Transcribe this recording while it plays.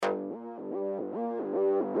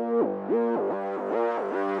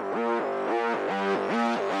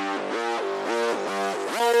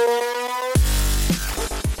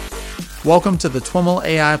Welcome to the TWIML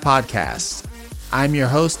AI Podcast. I'm your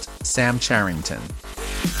host, Sam Charrington.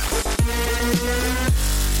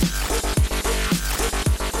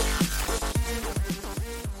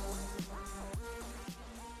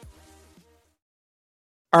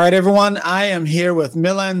 All right, everyone. I am here with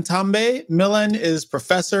Milan Tambe. Milan is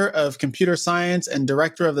professor of computer science and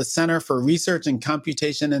director of the Center for Research and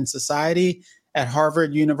Computation in Society at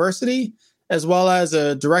Harvard University, as well as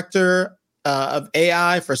a director of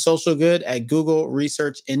AI for social good at Google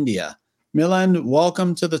Research India. Milan,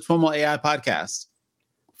 welcome to the TWIML AI Podcast.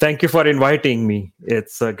 Thank you for inviting me.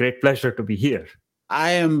 It's a great pleasure to be here. I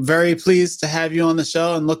am very pleased to have you on the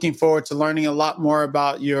show and looking forward to learning a lot more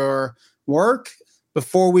about your work.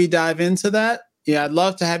 Before we dive into that, I'd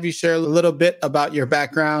love to have you share a little bit about your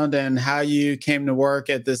background and how you came to work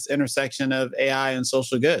at this intersection of AI and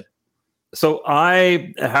social good. So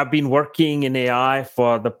I have been working in AI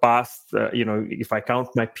for the past, if I count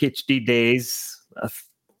my PhD days,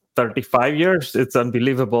 35 years. It's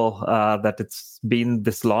unbelievable that it's been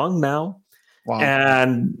this long now. Wow.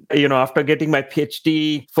 And, after getting my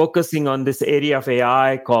PhD, focusing on this area of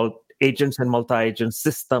AI called agents and multi-agent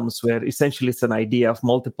systems, where essentially it's an idea of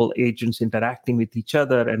multiple agents interacting with each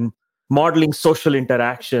other and modeling social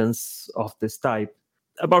interactions of this type.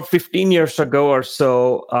 About 15 years ago or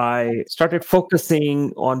so, I started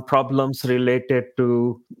focusing on problems related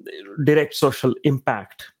to direct social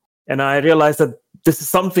impact. And I realized that this is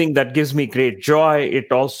something that gives me great joy.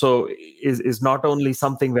 It also is not only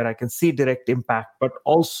something where I can see direct impact, but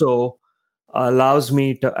also allows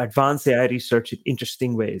me to advance AI research in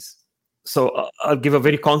interesting ways. So I'll give a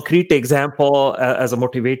very concrete example as a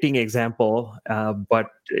motivating example, but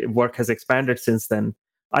work has expanded since then.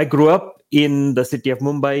 I grew up in the city of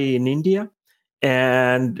Mumbai in India,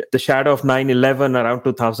 and the shadow of 9/11 around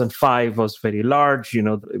 2005 was very large.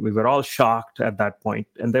 We were all shocked at that point.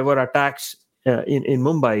 And there were attacks in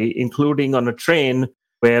Mumbai, including on a train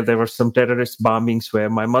where there were some terrorist bombings where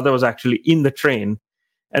my mother was actually in the train.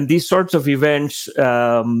 And these sorts of events,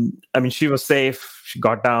 she was safe. She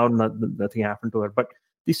got down, nothing happened to her. But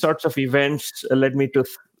these sorts of events led me to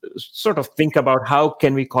sort of think about how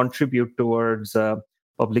can we contribute towards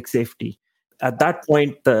public safety. At that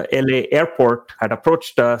point, the LA airport had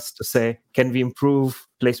approached us to say, can we improve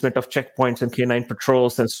placement of checkpoints and canine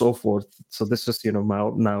patrols and so forth? So this was,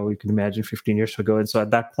 now you can imagine 15 years ago. And so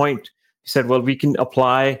at that point, we said, well, we can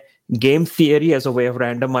apply game theory as a way of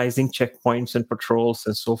randomizing checkpoints and patrols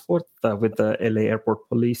and so forth with the LA airport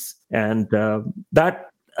police. And that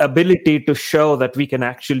ability to show that we can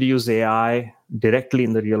actually use AI directly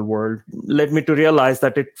in the real world led me to realize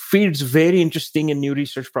that it feeds very interesting and new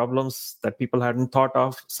research problems that people hadn't thought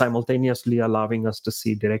of, simultaneously allowing us to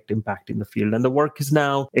see direct impact in the field. And the work is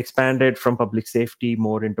now expanded from public safety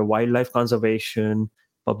more into wildlife conservation,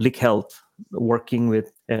 public health, working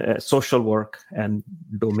with social work and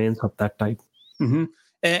domains of that type. Mm-hmm.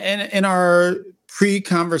 And in our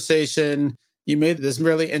pre-conversation, you made this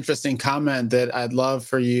really interesting comment that I'd love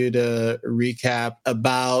for you to recap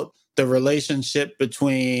about the relationship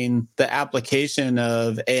between the application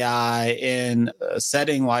of AI in a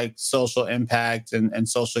setting like social impact and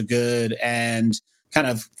social good and kind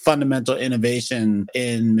of fundamental innovation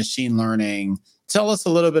in machine learning. Tell us a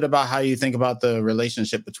little bit about how you think about the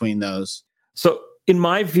relationship between those. So in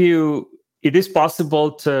my view, it is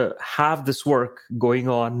possible to have this work going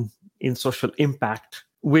on in social impact,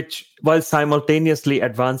 which while simultaneously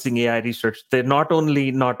advancing AI research, they're not only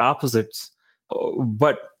not opposites,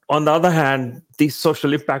 but on the other hand, these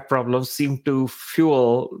social impact problems seem to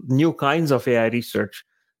fuel new kinds of AI research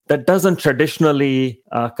that doesn't traditionally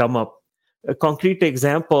come up. A concrete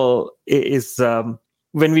example is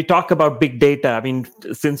when we talk about big data.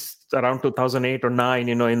 Since around 2008 or 9,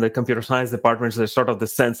 in the computer science departments, there's sort of the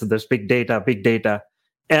sense that there's big data.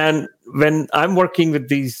 And when I'm working with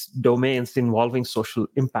these domains involving social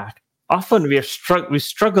impact, often we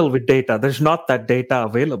struggle with data. There's not that data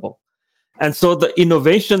available. And so the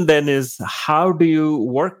innovation then is, how do you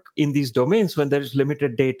work in these domains when there's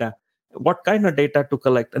limited data? What kind of data to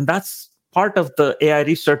collect? And that's part of the AI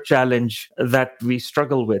research challenge that we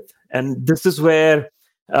struggle with. And this is where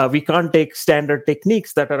we can't take standard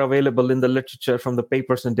techniques that are available in the literature from the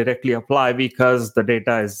papers and directly apply because the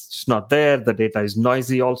data is just not there. The data is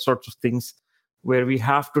noisy, all sorts of things, where we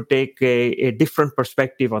have to take a different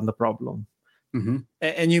perspective on the problem. Mm-hmm.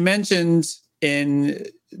 And you mentioned in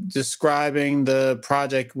describing the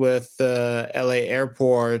project with the LA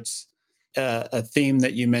airports, a theme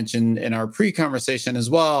that you mentioned in our pre-conversation as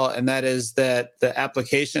well, and that is that the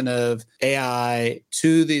application of AI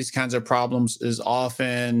to these kinds of problems is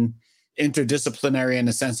often interdisciplinary in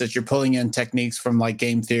the sense that you're pulling in techniques from like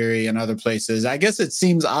game theory and other places. I guess it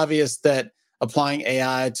seems obvious that applying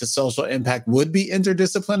AI to social impact would be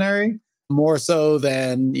interdisciplinary more so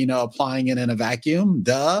than, applying it in a vacuum.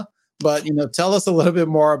 Duh. But, tell us a little bit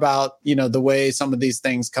more about, the way some of these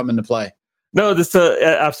things come into play. No, this is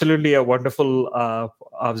absolutely a wonderful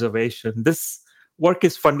observation. This work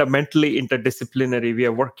is fundamentally interdisciplinary. We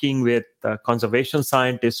are working with conservation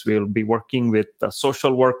scientists. We'll be working with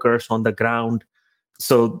social workers on the ground.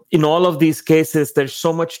 So in all of these cases, there's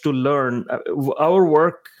so much to learn. Our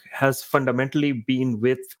work has fundamentally been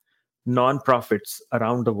with nonprofits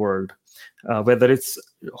around the world, whether it's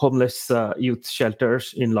homeless youth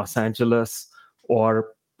shelters in Los Angeles or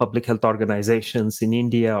public health organizations in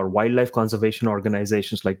India or wildlife conservation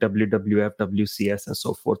organizations like WWF, WCS, and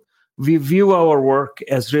so forth. We view our work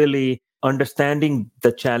as really understanding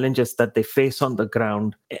the challenges that they face on the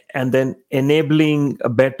ground and then enabling a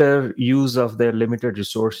better use of their limited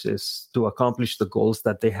resources to accomplish the goals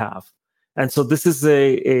that they have. And so this is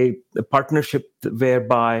a partnership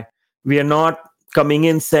whereby we are not coming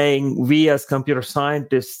in saying we as computer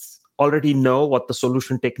scientists already know what the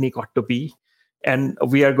solution technique ought to be. And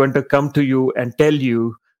we are going to come to you and tell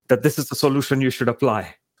you that this is the solution you should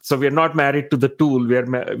apply. So we are not married to the tool. We're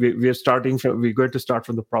going to start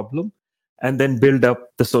from the problem and then build up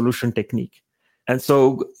the solution technique. And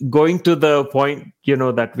so going to the point,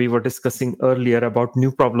 that we were discussing earlier about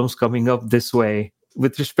new problems coming up this way,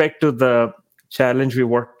 with respect to the challenge we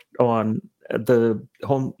worked on, the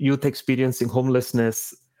youth experiencing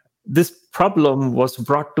homelessness, this problem was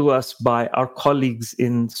brought to us by our colleagues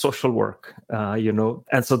in social work,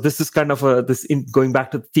 and so this is kind of going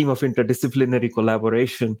back to the theme of interdisciplinary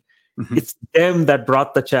collaboration. Mm-hmm. It's them that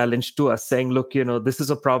brought the challenge to us, saying, look, this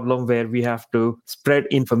is a problem where we have to spread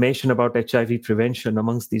information about HIV prevention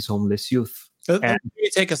amongst these homeless youth. Let me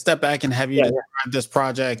take a step back and have you describe this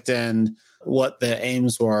project and what the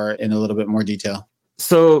aims were in a little bit more detail.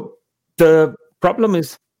 So the problem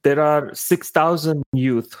is, there are 6,000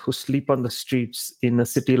 youth who sleep on the streets in a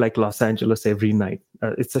city like Los Angeles every night.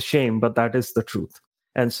 It's a shame, but that is the truth.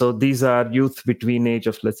 And so these are youth between age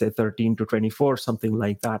of, let's say, 13 to 24, something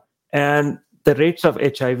like that. And the rates of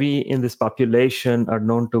HIV in this population are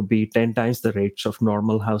known to be 10 times the rates of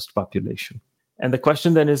normal housed population. And the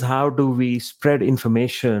question then is, how do we spread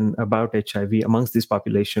information about HIV amongst this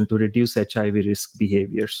population to reduce HIV risk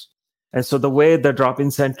behaviors? And so the way the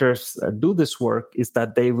drop-in centers do this work is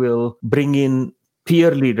that they will bring in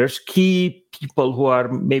peer leaders, key people who are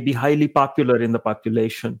maybe highly popular in the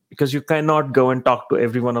population, because you cannot go and talk to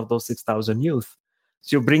every one of those 6,000 youth.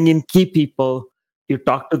 So you bring in key people, you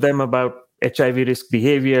talk to them about HIV risk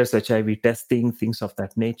behaviors, HIV testing, things of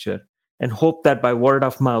that nature, and hope that by word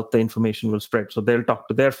of mouth, the information will spread. So they'll talk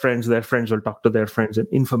to their friends will talk to their friends, and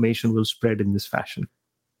information will spread in this fashion.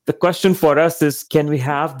 The question for us is, can we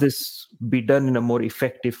have this be done in a more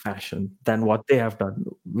effective fashion than what they have done,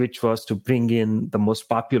 which was to bring in the most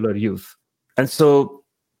popular youth? And so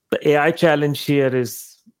the AI challenge here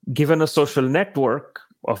is, given a social network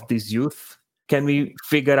of these youth, can we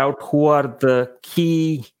figure out who are the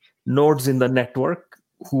key nodes in the network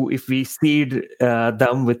who, if we seed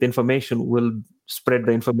them with information, will spread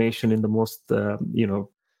the information in the most,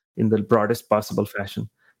 in the broadest possible fashion.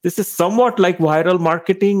 This is somewhat like viral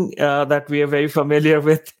marketing that we are very familiar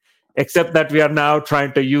with, except that we are now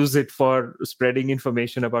trying to use it for spreading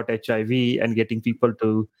information about HIV and getting people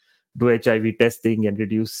to do HIV testing and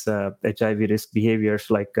reduce HIV risk behaviors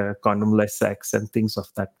like condom-less sex and things of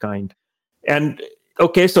that kind. And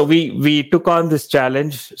okay, so we took on this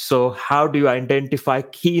challenge. So how do you identify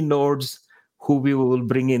key nodes who we will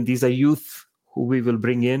bring in? These are youth who we will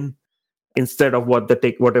bring in. Instead of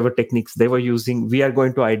whatever techniques they were using, we are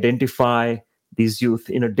going to identify these youth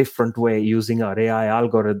in a different way using our AI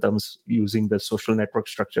algorithms, using the social network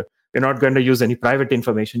structure. We're not going to use any private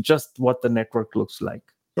information, just what the network looks like.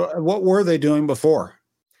 What were they doing before?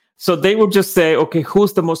 So they would just say, okay,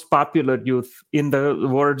 who's the most popular youth? In the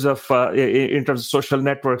words of, in terms of social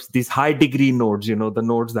networks, these high degree nodes, the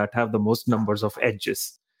nodes that have the most numbers of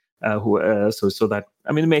edges. So that,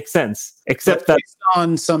 it makes sense, except that based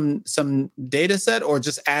on some data set, or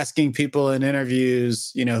just asking people in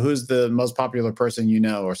interviews, who's the most popular person,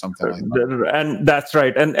 or something like that. And that's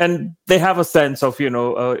right. And they have a sense of,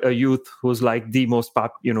 a youth who's like the most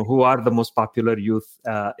who are the most popular youth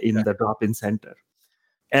in the drop-in center.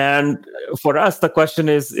 And for us, the question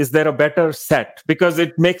is there a better set? Because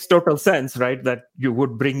it makes total sense, right? That you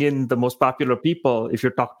would bring in the most popular people. If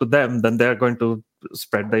you talk to them, then they're going to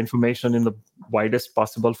spread the information in the widest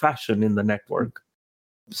possible fashion in the network.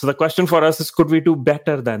 So the question for us is, could we do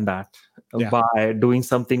better than that Yeah. by doing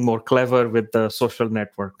something more clever with the social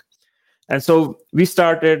network? And so we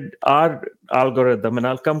started our algorithm, and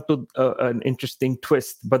I'll come to an interesting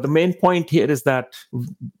twist. But the main point here is that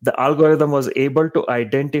the algorithm was able to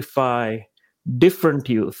identify different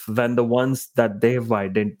youth than the ones that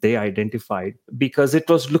they identified, because it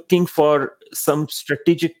was looking for some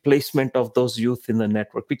strategic placement of those youth in the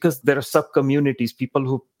network, because there are sub communities, people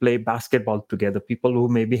who play basketball together, people who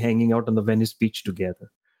may be hanging out on the Venice beach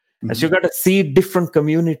together. Mm-hmm. And so you got to see different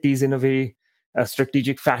communities in a very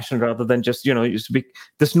strategic fashion, rather than just,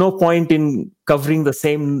 there's no point in covering the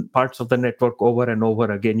same parts of the network over and over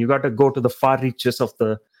again. You got to go to the far reaches of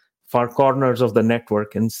the far corners of the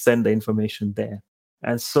network and send the information there.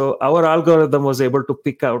 And so our algorithm was able to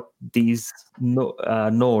pick out these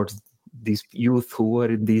nodes, these youth who were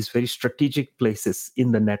in these very strategic places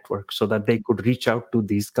in the network, so that they could reach out to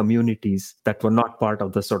these communities that were not part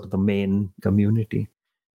of the sort of the main community.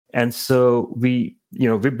 And so we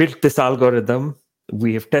built this algorithm.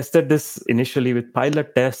 We have tested this initially with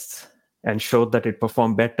pilot tests and showed that it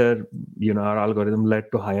performed better. Our algorithm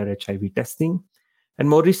led to higher HIV testing. And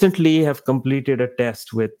more recently have completed a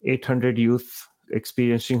test with 800 youth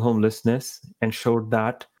experiencing homelessness, and showed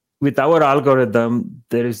that with our algorithm,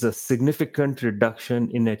 there is a significant reduction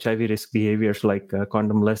in HIV risk behaviors like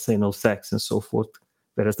condomless anal sex and so forth.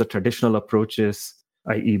 Whereas the traditional approaches,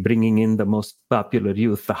 i.e. bringing in the most popular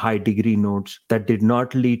youth, the high degree nodes, that did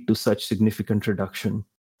not lead to such significant reduction.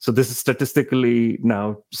 So this is statistically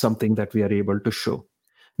now something that we are able to show.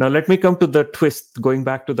 Now, let me come to the twist, going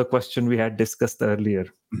back to the question we had discussed earlier.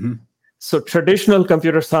 Mm-hmm. So traditional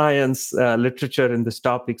computer science literature in this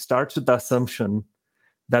topic starts with the assumption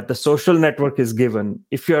that the social network is given.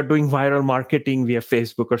 If you are doing viral marketing via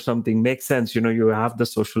Facebook or something, makes sense. You have the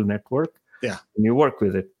social network, and you work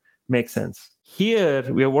with it. Makes sense. Here,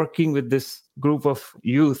 we are working with this group of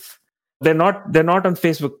youth. They're not on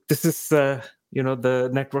Facebook. This is, the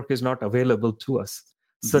network is not available to us.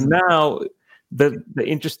 So now the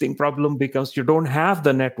interesting problem becomes, you don't have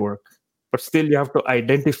the network, but still you have to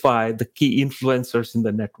identify the key influencers in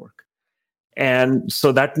the network. And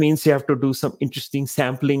so that means you have to do some interesting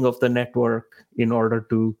sampling of the network in order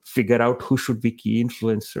to figure out who should be key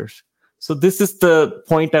influencers. So this is the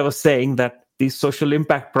point I was saying, that these social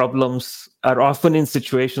impact problems are often in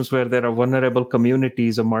situations where there are vulnerable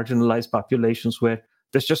communities or marginalized populations where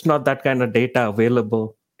there's just not that kind of data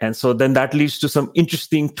available. And so then that leads to some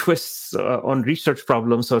interesting twists on research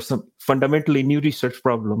problems, or some fundamentally new research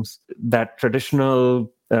problems that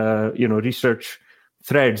traditional, research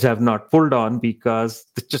threads have not pulled on, because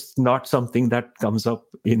it's just not something that comes up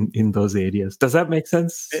in those areas. Does that make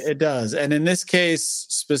sense? It does. And in this case,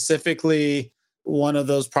 specifically, one of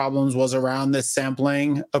those problems was around this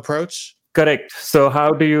sampling approach? Correct. So how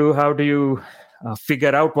do you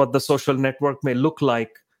figure out what the social network may look like?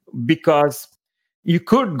 Because you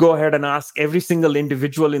could go ahead and ask every single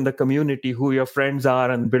individual in the community who your friends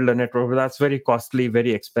are and build a network, but that's very costly,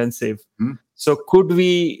 very expensive. Mm-hmm. So could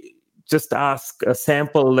we just ask a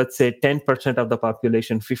sample, let's say 10% of the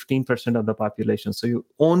population, 15% of the population. So you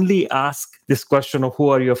only ask this question of who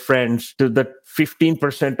are your friends to the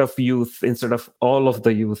 15% of youth instead of all of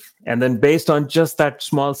the youth. And then based on just that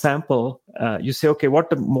small sample, you say, okay,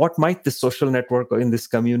 what might this social network in this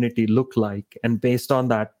community look like? And based on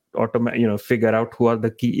that, figure out who are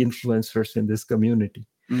the key influencers in this community.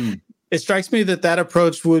 Mm. It strikes me that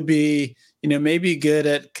approach would be, maybe good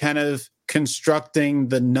at kind of constructing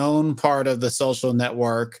the known part of the social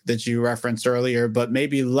network that you referenced earlier, but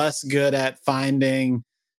maybe less good at finding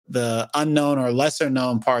the unknown or lesser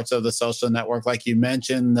known parts of the social network. Like you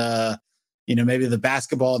mentioned, maybe the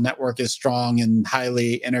basketball network is strong and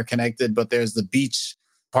highly interconnected, but there's the beach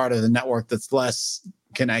part of the network that's less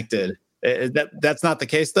connected. That's not the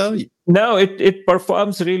case, though? No, it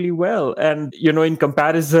performs really well. And, in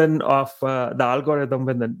comparison of the algorithm,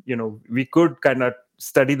 we could kind of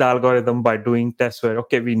study the algorithm by doing tests where,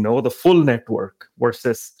 okay, we know the full network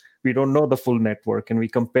versus we don't know the full network. And we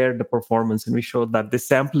compared the performance, and we showed that this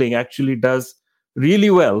sampling actually does really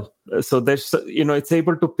well. So there's, it's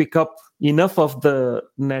able to pick up enough of the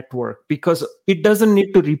network, because it doesn't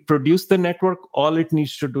need to reproduce the network. All it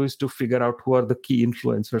needs to do is to figure out who are the key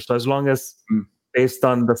influencers. So as long as based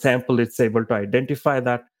on the sample, it's able to identify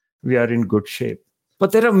that, we are in good shape.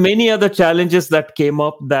 But there are many other challenges that came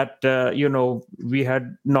up that, we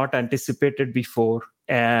had not anticipated before.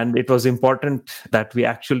 And it was important that we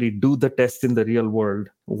actually do the test in the real world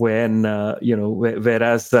when,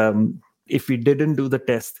 whereas if we didn't do the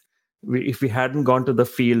test, if we hadn't gone to the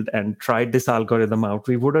field and tried this algorithm out,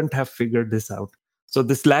 we wouldn't have figured this out. So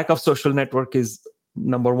this lack of social network is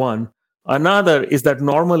number one. Another is that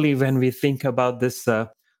normally when we think about this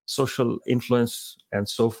social influence and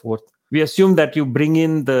so forth, we assume that you bring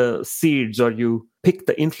in the seeds or you pick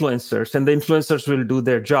the influencers, and the influencers will do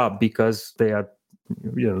their job because they are,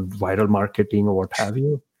 viral marketing or what have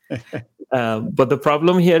you. But the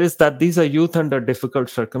problem here is that these are youth under difficult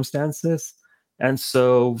circumstances. And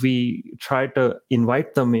so we try to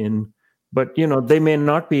invite them in, but they may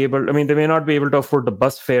not be able to afford the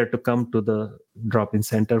bus fare to come to the drop-in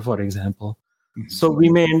center, for example. Mm-hmm. So we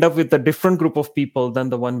may end up with a different group of people than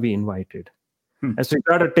the one we invited. Mm-hmm. And so you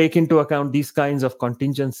got to take into account these kinds of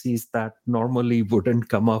contingencies that normally wouldn't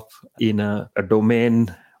come up in a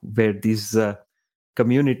domain where these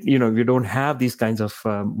community, you don't have these kinds of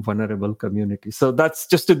vulnerable communities. So that's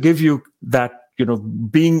just to give you that,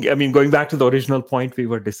 going back to the original point we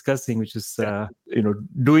were discussing, which is,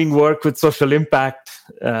 doing work with social impact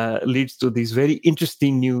leads to these very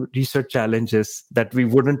interesting new research challenges that we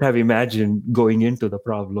wouldn't have imagined going into the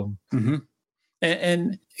problem. Mm-hmm.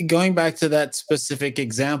 And going back to that specific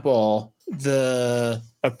example, the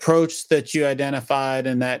approach that you identified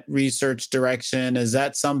in that research direction, is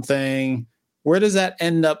that something, where does that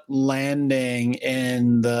end up landing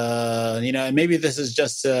in the, and maybe this is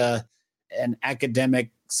just an academic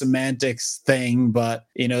semantics thing, but,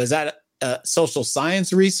 is that social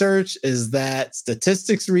science research? Is that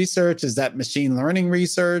statistics research? Is that machine learning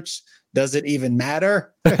research? Does it even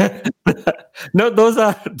matter? No, those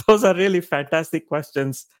are really fantastic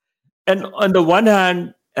questions. And on the one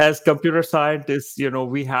hand, as computer scientists,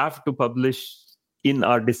 we have to publish in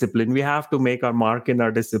our discipline. We have to make our mark in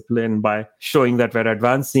our discipline by showing that we're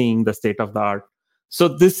advancing the state of the art. So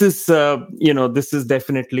this is, this is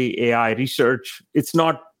definitely AI research. It's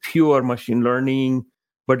not pure machine learning,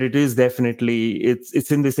 but it is definitely,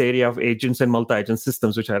 it's in this area of agents and multi-agent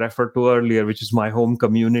systems, which I referred to earlier, which is my home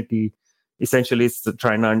community. Essentially, it's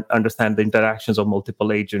trying to understand the interactions of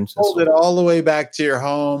multiple agents. Hold it all the way back to your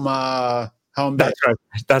home base.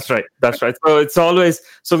 That's right. So it's always,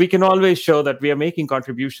 so we can always show that we are making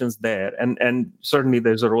contributions there, and certainly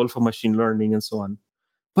there's a role for machine learning and so on.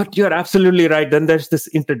 But you're absolutely right. Then there's this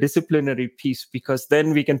interdisciplinary piece, because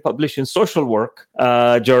then we can publish in social work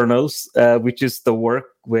journals, which is the work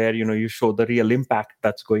where you show the real impact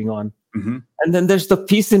that's going on. Mm-hmm. And then there's the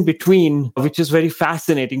piece in between, which is very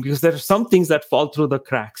fascinating, because there are some things that fall through the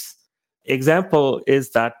cracks. Example is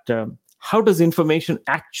that how does information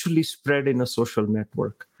actually spread in a social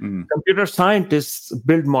network? Mm. Computer scientists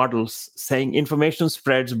build models saying information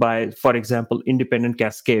spreads by, for example, independent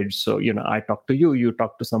cascades. So, I talk to you, you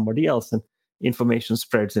talk to somebody else, and information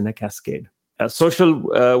spreads in a cascade. Social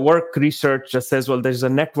work research just says, well, there's a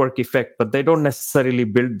network effect, but they don't necessarily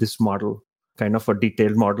build this model, kind of a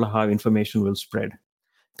detailed model how information will spread.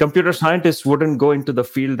 Computer scientists wouldn't go into the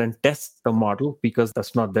field and test the model because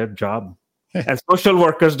that's not their job. And social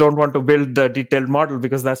workers don't want to build the detailed model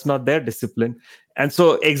because that's not their discipline. And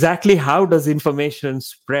so exactly how does information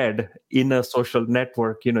spread in a social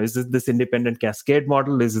network? Is it this independent cascade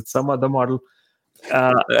model? Is it some other model?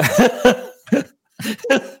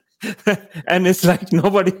 And it's like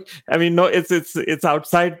nobody, it's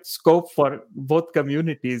outside scope for both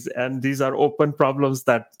communities. And these are open problems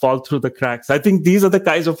that fall through the cracks. I think these are the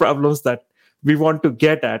kinds of problems that we want to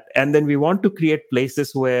get at. And then we want to create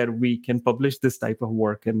places where we can publish this type of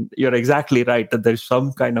work. And you're exactly right that there's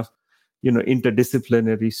some kind of,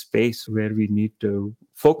 interdisciplinary space where we need to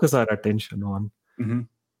focus our attention on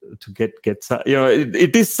to get,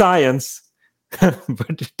 it is science,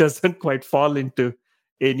 but it doesn't quite fall into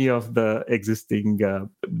any of the existing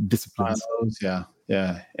disciplines.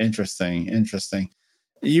 Yeah. Interesting.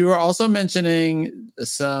 You were also mentioning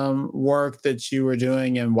some work that you were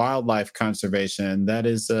doing in wildlife conservation. That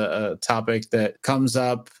is a topic that comes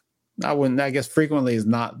up, I guess frequently is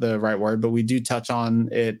not the right word, but we do touch on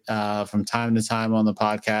it from time to time on the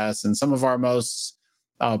podcast. And some of our most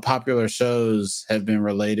popular shows have been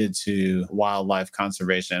related to wildlife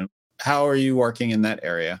conservation. How are you working in that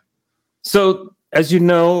area? So, as you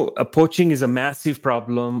know, poaching is a massive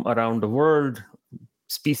problem around the world.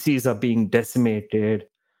 Species are being decimated.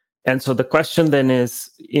 And so the question then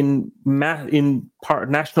is, in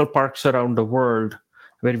national parks around the world,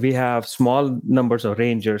 where we have small numbers of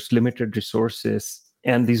rangers, limited resources,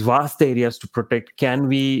 and these vast areas to protect, can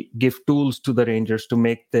we give tools to the rangers to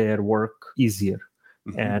make their work easier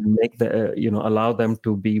and make allow them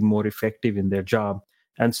to be more effective in their job?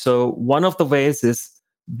 And so one of the ways is,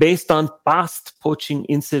 based on past poaching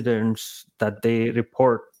incidents that they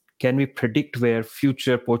report, can we predict where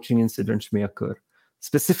future poaching incidents may occur?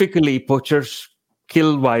 Specifically, poachers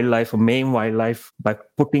kill wildlife or maim wildlife by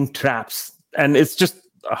putting traps. And it's just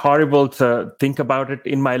horrible to think about it.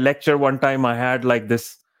 In my lecture one time, I had like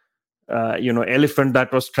this, elephant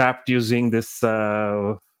that was trapped using this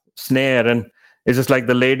snare, and it's just like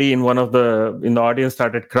the lady in the audience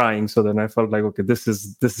started crying. So then I felt like, okay, this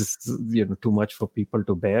is too much for people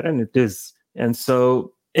to bear, and it is. And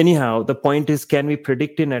so anyhow, the point is, can we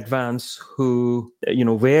predict in advance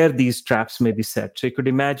where these traps may be set? So you could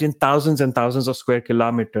imagine thousands and thousands of square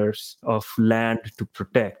kilometers of land to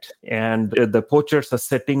protect, and the poachers are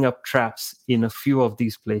setting up traps in a few of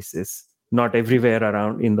these places, not everywhere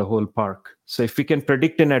around in the whole park. So if we can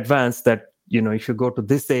predict in advance that, if you go to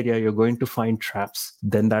this area, you're going to find traps,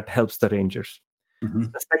 then that helps the rangers.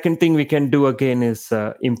 Mm-hmm. The second thing we can do again is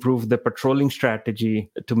improve the patrolling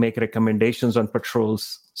strategy to make recommendations on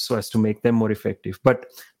patrols so as to make them more effective. But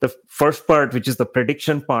the first part, which is the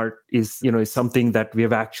prediction part, is something that we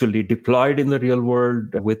have actually deployed in the real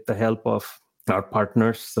world with the help of our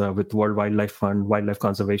partners with World Wildlife Fund, Wildlife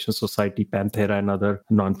Conservation Society, Panthera, and other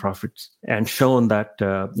nonprofits, and shown that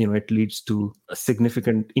it leads to a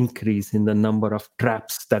significant increase in the number of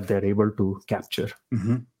traps that they're able to capture.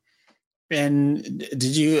 Mm-hmm. And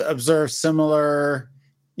did you observe similar,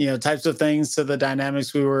 types of things to the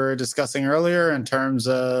dynamics we were discussing earlier in terms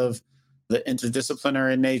of the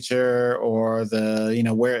interdisciplinary nature or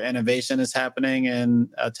the, where innovation is happening in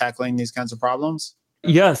tackling these kinds of problems?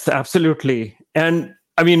 Yes, absolutely. And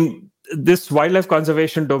I mean, this wildlife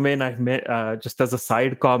conservation domain, just as a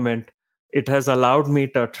side comment, it has allowed me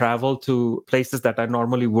to travel to places that I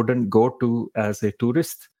normally wouldn't go to as a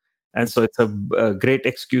tourist. And so it's a great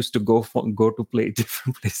excuse to go to play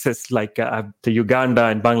different places like to Uganda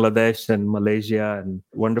and Bangladesh and Malaysia and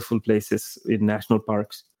wonderful places in national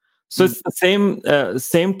parks. So it's the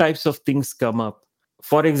same types of things come up.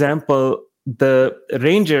 For example, the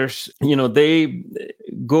rangers, they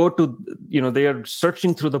go to, they are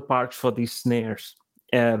searching through the park for these snares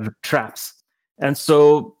and traps. And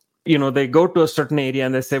so, they go to a certain area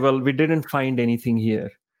and they say, well, we didn't find anything here.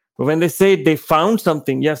 But when they say they found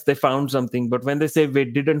something, yes, they found something. But when they say we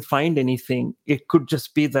didn't find anything, it could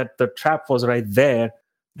just be that the trap was right there.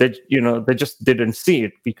 That, they just didn't see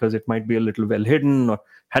it because it might be a little well hidden, or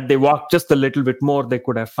had they walked just a little bit more, they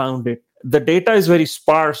could have found it. The data is very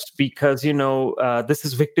sparse because, this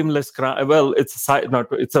is victimless crime. Well, it's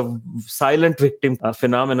a silent victim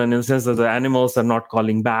phenomenon in the sense that the animals are not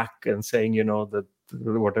calling back and saying, that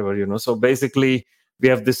whatever, So basically, we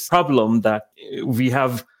have this problem that we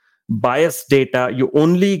have biased data. You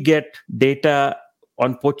only get data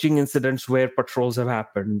on poaching incidents where patrols have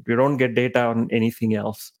happened. You don't get data on anything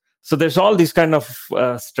else. So there's all these kind of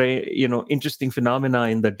interesting phenomena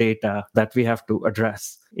in the data that we have to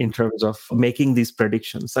address in terms of making these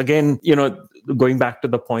predictions. Again, going back to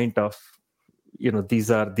the point of, these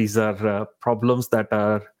are problems that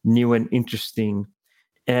are new and interesting.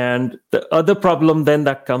 And the other problem then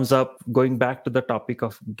that comes up, going back to the topic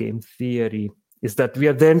of game theory, is that we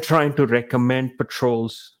are then trying to recommend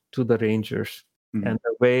patrols to the rangers. Mm-hmm. And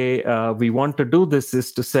the way we want to do this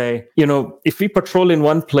is to say, if we patrol in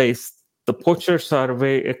one place, the poachers are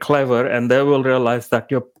very clever and they will realize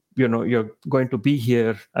that you're going to be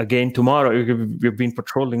here again tomorrow. You've been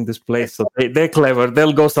patrolling this place. So they're clever.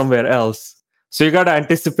 They'll go somewhere else. So you got to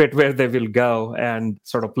anticipate where they will go and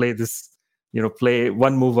sort of play this, play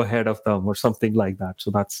one move ahead of them or something like that.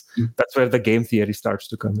 So that's where the game theory starts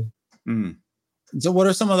to come in. Mm. So what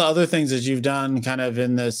are some of the other things that you've done kind of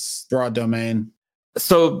in this broad domain?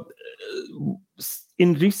 So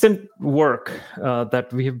in recent work that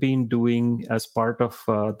we have been doing as part of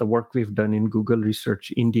the work we've done in Google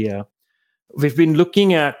Research India, we've been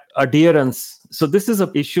looking at adherence. So this is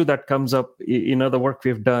an issue that comes up in the work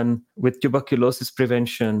we've done with tuberculosis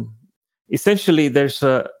prevention. Essentially, there's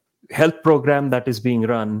a health program that is being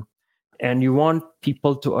run, and you want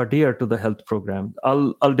people to adhere to the health program.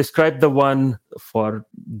 I'll describe the one for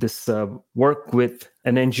this work with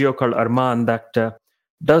an NGO called Arman that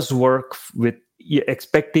does work with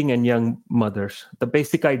expecting and young mothers. The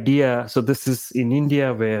basic idea, so this is in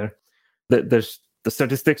India where there's the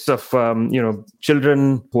statistics of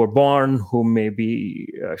children who are born who may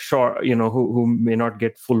be short, who may not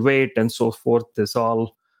get full weight and so forth is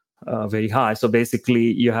all very high. So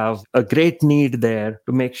basically, you have a great need there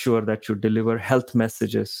to make sure that you deliver health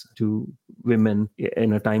messages to women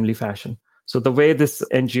in a timely fashion. So the way this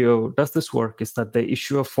NGO does this work is that they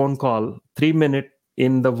issue a phone call, 3-minute,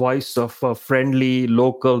 in the voice of a friendly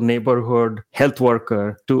local neighborhood health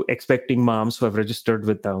worker to expecting moms who have registered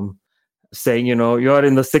with them, saying, you're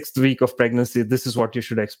in the 6th week of pregnancy. This is what you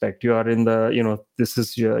should expect. You are in the, this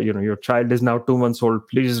is your child is now 2 months old.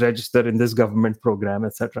 Please register in this government program,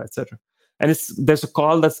 etc., etc. And there's a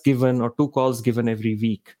call that's given or 2 calls given every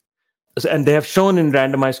week. And they have shown in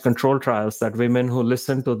randomized control trials that women who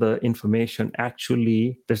listen to the information,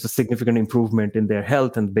 actually, there's a significant improvement in their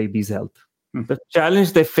health and the baby's health. The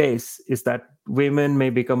challenge they face is that women may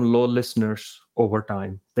become low listeners over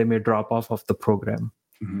time. They may drop off of the program,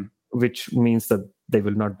 which means that they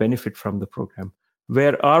will not benefit from the program.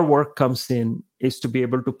 Where our work comes in is to be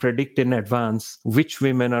able to predict in advance which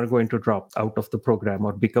women are going to drop out of the program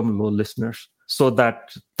or become low listeners, so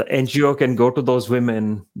that the NGO can go to those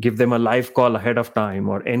women, give them a live call ahead of time,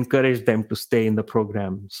 or encourage them to stay in the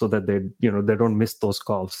program so that they don't miss those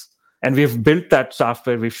calls. And we've built that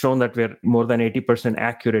software. We've shown that we're more than 80%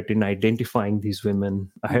 accurate in identifying these women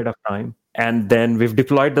ahead of time. And then we've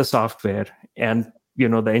deployed the software, and the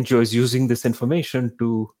NGO is using this information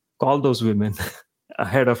to call those women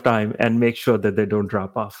ahead of time and make sure that they don't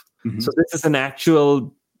drop off. So this is an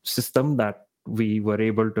actual system that we were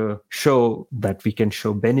able to show that we can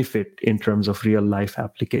show benefit in terms of real life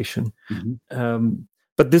application.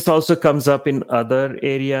 But this also comes up in other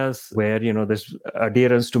areas where, there's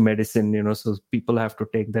adherence to medicine, so people have to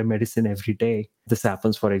take their medicine every day. This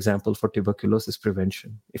happens, for example, for tuberculosis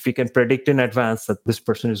prevention. If we can predict in advance that this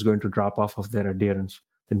person is going to drop off of their adherence,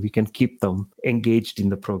 then we can keep them engaged in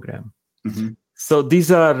the program. So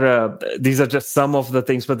these are just some of the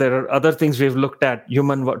things, but there are other things we've looked at.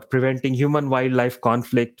 Preventing human-wildlife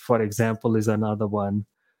conflict, for example, is another one.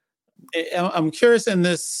 I'm curious, in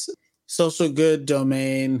this social good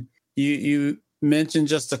domain, you mentioned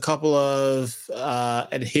just a couple of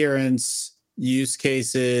adherence use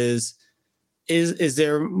cases. Is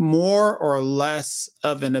there more or less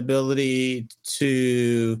of an ability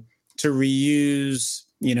to reuse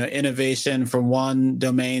innovation from one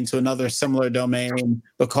domain to another similar domain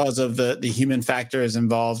because of the human factors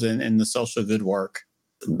involved in the social good work?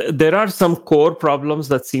 There are some core problems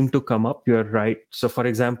that seem to come up. You're right. So, for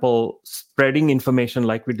example, spreading information,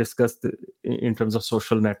 like we discussed in terms of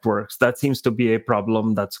social networks, that seems to be a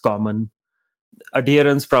problem that's common.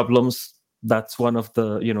 Adherence problems, that's one of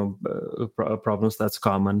the problems that's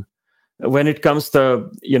common. When it comes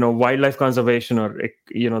to wildlife conservation, or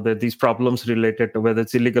these problems related to whether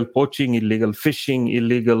it's illegal poaching, illegal fishing,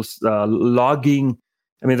 illegal logging.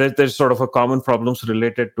 I mean, there's sort of a common problems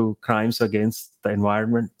related to crimes against the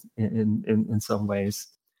environment in some ways.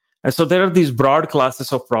 And so there are these broad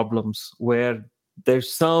classes of problems where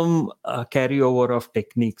there's some carryover of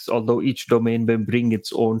techniques, although each domain may bring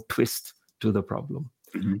its own twist to the problem.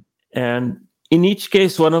 And in each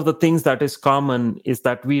case, one of the things that is common is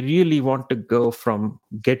that we really want to go from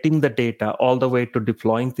getting the data all the way to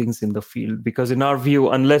deploying things in the field. Because in our view,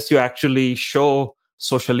 unless you actually show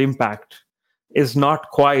social impact, is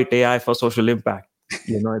not quite AI for social impact.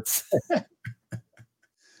 It's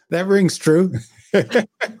that rings true.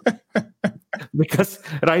 Because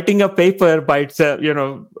writing a paper by itself,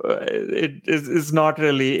 it is not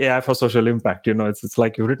really AI for social impact. It's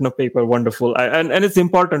like you've written a paper, wonderful, and it's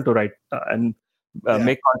important to write and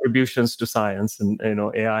make contributions to science and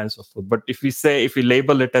AI and so forth. But if we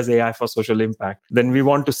label it as AI for social impact, then we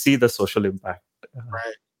want to see the social impact.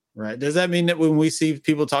 Right. Does that mean that when we see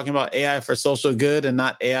people talking about AI for social good and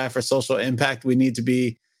not AI for social impact, we need to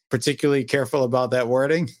be particularly careful about that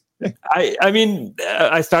wording?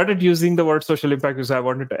 I started using the word social impact because I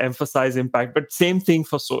wanted to emphasize impact, but same thing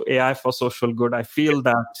for AI for social good. I feel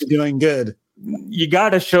that you're doing good. You got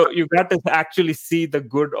to actually see the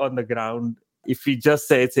good on the ground. If we just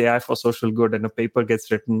say it's AI for social good and a paper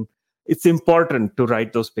gets written, it's important to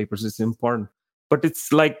write those papers. It's important. But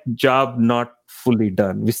it's like job not fully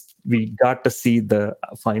done. We got to see the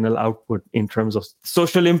final output in terms of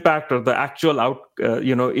social impact or the actual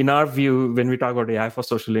in our view, when we talk about AI for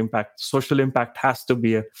social impact has to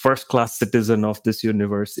be a first-class citizen of this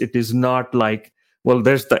universe. It is not like, well,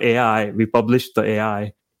 there's the AI, we published the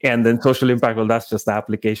AI, and then social impact, well, that's just the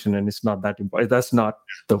application and it's not that important. That's not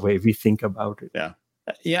the way we think about it.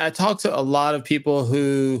 Yeah, I talk to a lot of people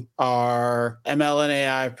who are ML and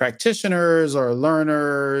AI practitioners or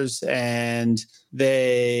learners, and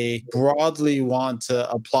they broadly want to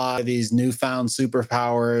apply these newfound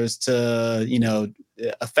superpowers to,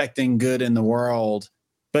 affecting good in the world,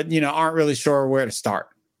 but, aren't really sure where to start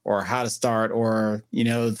or how to start, or,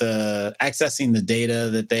 the accessing the data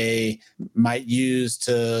that they might use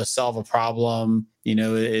to solve a problem,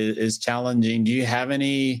 is challenging. Do you have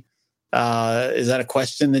any is that a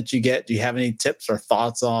question that you get? Do you have any tips or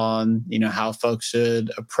thoughts on, how folks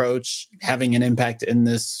should approach having an impact in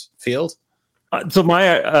this field?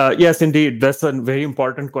 Yes, indeed. That's a very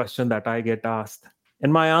important question that I get asked.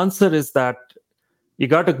 And my answer is that you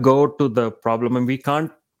got to go to the problem, and we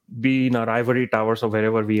can't be in our ivory towers or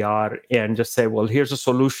wherever we are and just say, well, here's a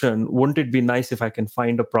solution. Wouldn't it be nice if I can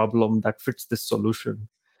find a problem that fits this solution?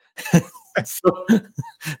 So,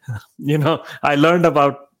 I learned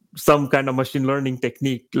about some kind of machine learning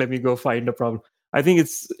technique. Let me go find a problem. I think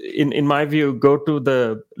it's, in my view, go to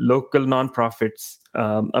the local nonprofits.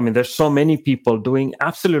 There's so many people doing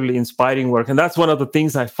absolutely inspiring work. And that's one of the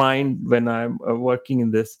things I find when I'm working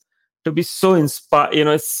in this, to be so inspired.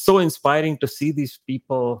 It's so inspiring to see these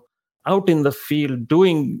people out in the field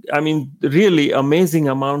doing, really amazing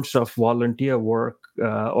amounts of volunteer work,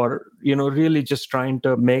 or really just trying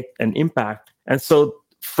to make an impact. And so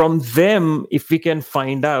from them, if we can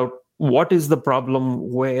find out what is the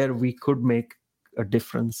problem where we could make a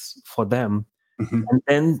difference for them, and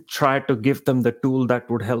then try to give them the tool that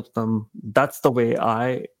would help them. That's the way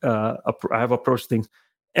I have approached things.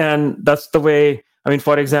 And that's the way,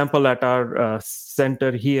 for example, at our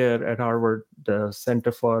center here at Harvard, the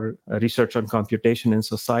Center for Research on Computation in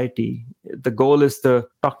Society, the goal is to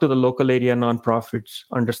talk to the local area nonprofits,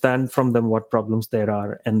 understand from them what problems there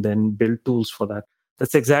are, and then build tools for that.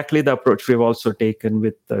 That's exactly the approach we've also taken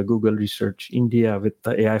with Google Research India, with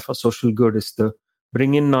the AI for Social Good, is to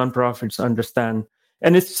bring in nonprofits, understand.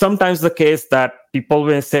 And it's sometimes the case that people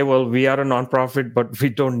may say, well, we are a nonprofit, but we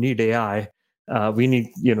don't need AI. We need,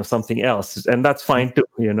 something else. And that's fine too.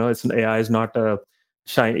 AI is not a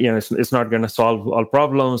shiny, it's not going to solve all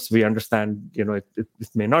problems. We understand, it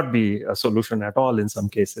may not be a solution at all in some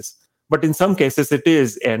cases. But in some cases it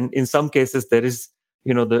is. And in some cases there is,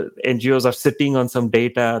 the NGOs are sitting on some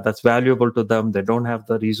data that's valuable to them. They don't have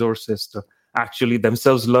the resources to actually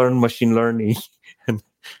themselves learn machine learning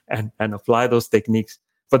and apply those techniques.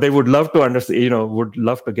 But they would love to understand, would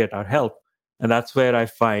love to get our help. And that's where I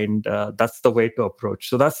find that's the way to approach.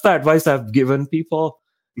 So that's the advice I've given people,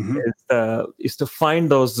 is to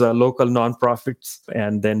find those local nonprofits,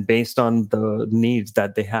 and then based on the needs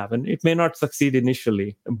that they have. And it may not succeed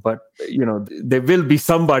initially, but there will be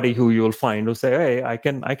somebody who you'll find who say, hey, I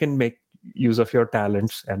can make use of your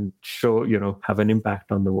talents and show, have an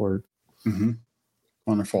impact on the world.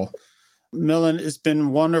 Wonderful. Milind, it's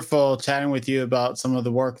been wonderful chatting with you about some of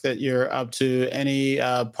the work that you're up to. Any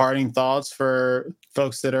parting thoughts for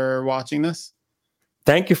folks that are watching this?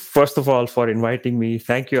 Thank you, first of all, for inviting me.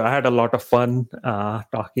 Thank you. I had a lot of fun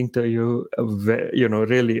talking to you.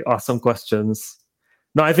 Really awesome questions.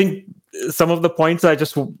 Now, I think some of the points I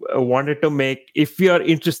just wanted to make, if you are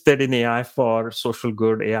interested in AI for social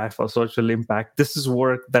good, AI for social impact, this is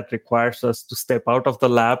work that requires us to step out of the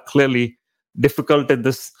lab. Clearly difficult in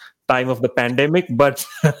this time of the pandemic, but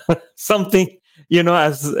something,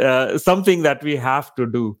 as something that we have to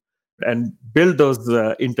do, and build those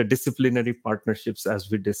interdisciplinary partnerships as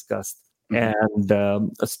we discussed,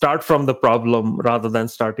 and start from the problem rather than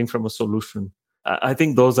starting from a solution. I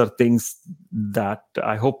think those are things that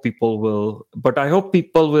I hope people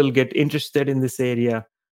will get interested in this area.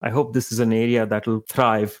 I hope this is an area that will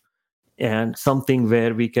thrive, and something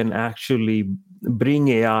where we can actually bring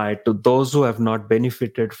AI to those who have not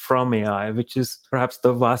benefited from AI, which is perhaps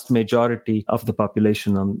the vast majority of the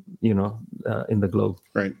population in the globe.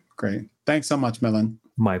 Great. Thanks so much, Milind.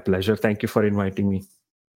 My pleasure. Thank you for inviting me.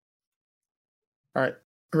 All right.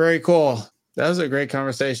 Very cool. That was a great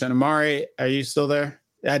conversation. Amari, are you still there?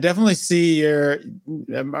 I definitely see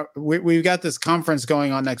we've got this conference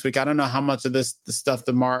going on next week. I don't know how much of the stuff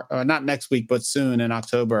not next week, but soon in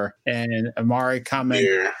October. And Amari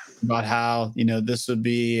commented about how, this would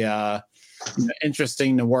be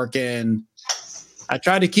interesting to work in. I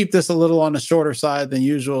try to keep this a little on the shorter side than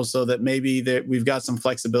usual so that maybe we've got some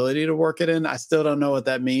flexibility to work it in. I still don't know what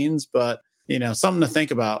that means, but, something to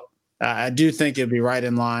think about. I do think it'd be right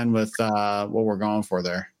in line with what we're going for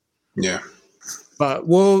there. Yeah. But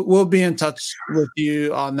we'll be in touch with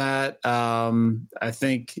you on that. I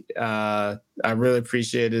think I really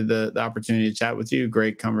appreciated the opportunity to chat with you.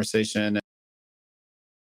 Great conversation.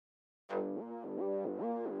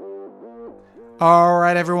 All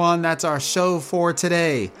right, everyone, that's our show for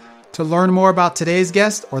today. To learn more about today's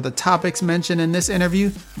guest or the topics mentioned in this interview,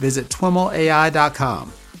 visit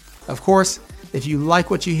twimlai.com. Of course, if you like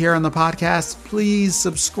what you hear on the podcast, please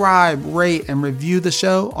subscribe, rate, and review the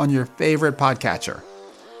show on your favorite podcatcher.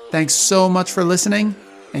 Thanks so much for listening,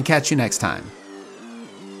 and catch you next time.